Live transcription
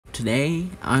today,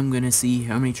 I'm gonna see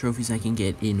how many trophies I can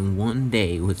get in one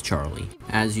day with Charlie.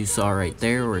 As you saw right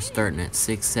there, we're starting at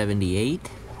 678.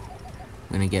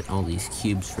 I'm gonna get all these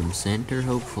cubes from center,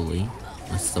 hopefully.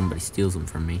 Unless somebody steals them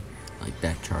from me, like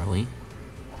that Charlie.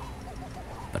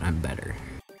 But I'm better.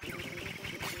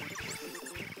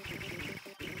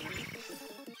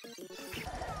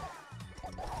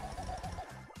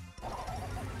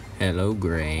 Hello,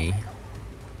 Gray.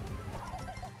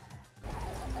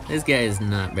 This guy is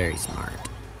not very smart.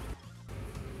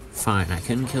 Fine, I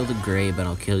couldn't kill the Gray, but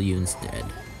I'll kill you instead.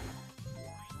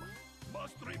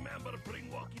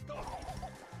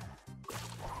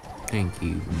 Thank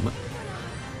you.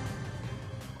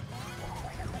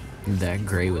 That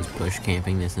Gray was bush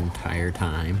camping this entire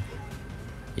time.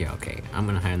 Yeah, okay, I'm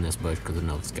gonna hide in this bush because I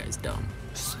know this guy's dumb.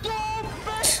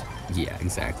 Yeah,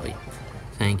 exactly.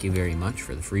 Thank you very much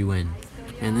for the free win.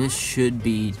 And this should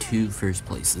be 2 first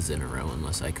places in a row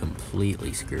unless I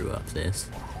completely screw up this.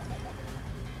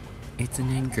 It's an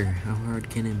anchor. How hard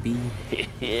can it be?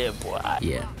 Yeah, boy.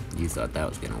 Yeah, you thought that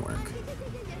was gonna work.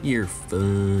 You're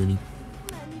funny.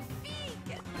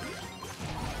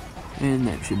 And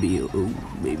that should be, oh,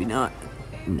 maybe not.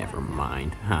 Never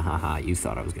mind. Ha ha ha, you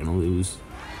thought I was gonna lose.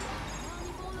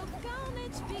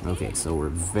 Okay, so we're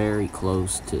very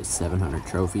close to 700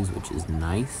 trophies, which is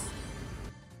nice.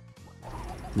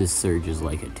 This Surge is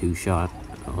like a 2-shot.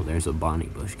 Oh, there's a Bonnie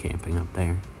bush camping up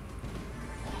there.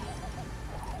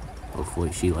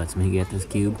 Hopefully she lets me get this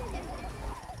cube.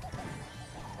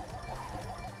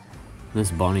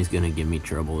 This Bonnie's gonna give me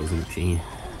trouble, isn't she?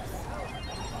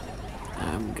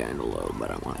 I'm kinda low,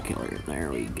 but I wanna kill her. There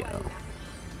we go.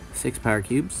 6 power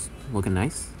cubes, looking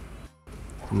nice.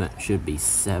 And that should be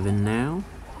 7 now.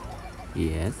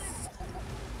 Yes.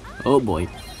 Oh boy.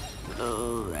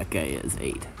 Oh, that guy is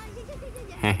 8.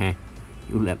 Haha.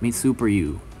 You let me super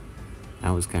you. That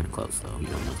was kinda close though.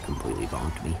 You almost completely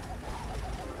bonked me.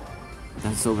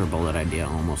 That silver bullet idea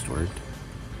almost worked.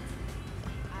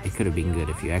 It could have been good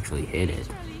if you actually hit it.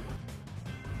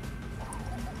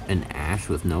 An Ash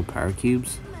with no power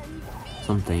cubes?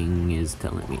 Something is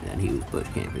telling me that he was bush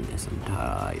camping this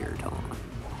entire time.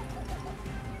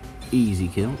 Easy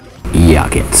kill. Yeah,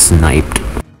 get sniped.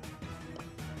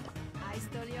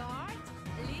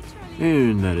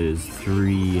 And that is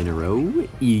 3 in a row.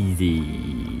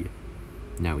 Easy.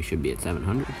 Now we should be at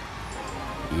 700.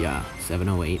 Yeah,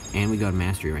 708. And we got a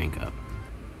mastery rank up.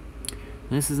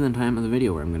 This is the time of the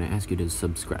video where I'm going to ask you to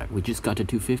subscribe. We just got to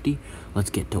 250.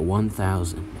 Let's get to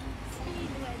 1,000.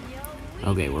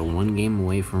 Okay, we're 1 game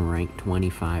away from rank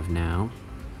 25 now.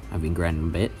 I've been grinding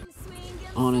a bit.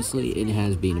 Honestly, it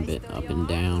has been a bit up and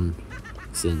down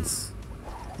since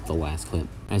the last clip.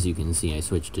 As you can see, I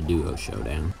switched to Duo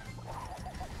Showdown.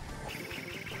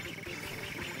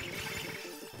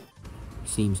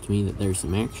 Seems to me that there's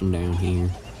some action down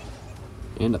here.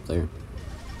 And up there.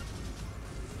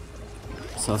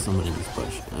 Saw someone in this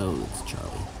bush. Oh, it's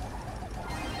Charlie.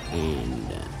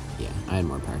 And, yeah, I had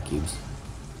more power cubes.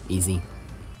 Easy.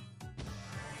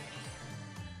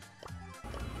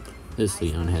 This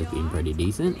Leon has been pretty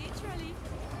decent.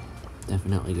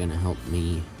 Definitely gonna help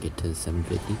me get to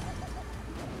 750.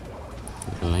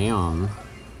 Leon.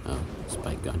 Oh,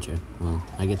 Spike gotcha. Well,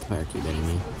 I get the power cube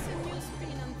anyway.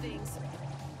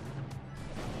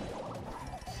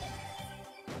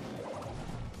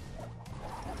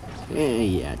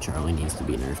 Yeah, Charlie needs to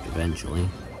be nerfed eventually.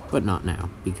 But not now,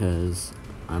 because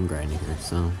I'm grinding her,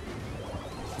 so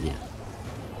yeah.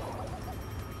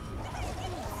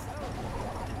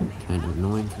 Kind of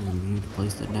annoying because I'm here to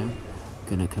place that down.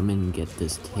 Gonna come in and get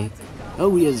this tick.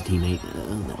 Oh, he has a teammate.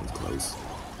 That was close.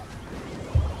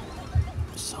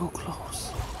 So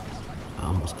close. I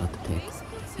almost got the tick.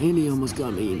 And he almost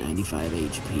got me 95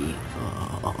 HP.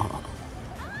 Oh.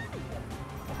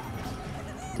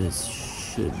 This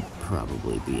should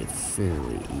probably be a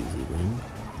fairly easy win.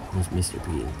 This Mr.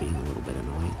 P is being a little bit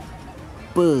annoying.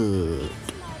 But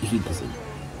he doesn't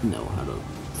know how to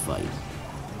fight.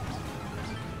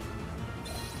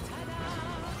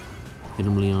 Hit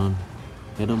him, Leon.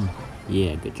 Hit him.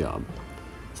 Yeah, good job.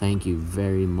 Thank you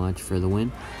very much for the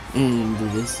win. And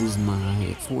this is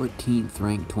my 14th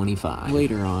rank 25.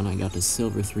 Later on, I got to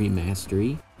Silver 3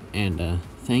 Mastery. And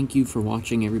thank you for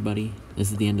watching, everybody.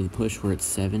 This is the end of the push. We're at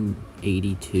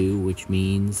 782, which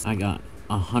means I got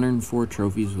 104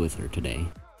 trophies with her today.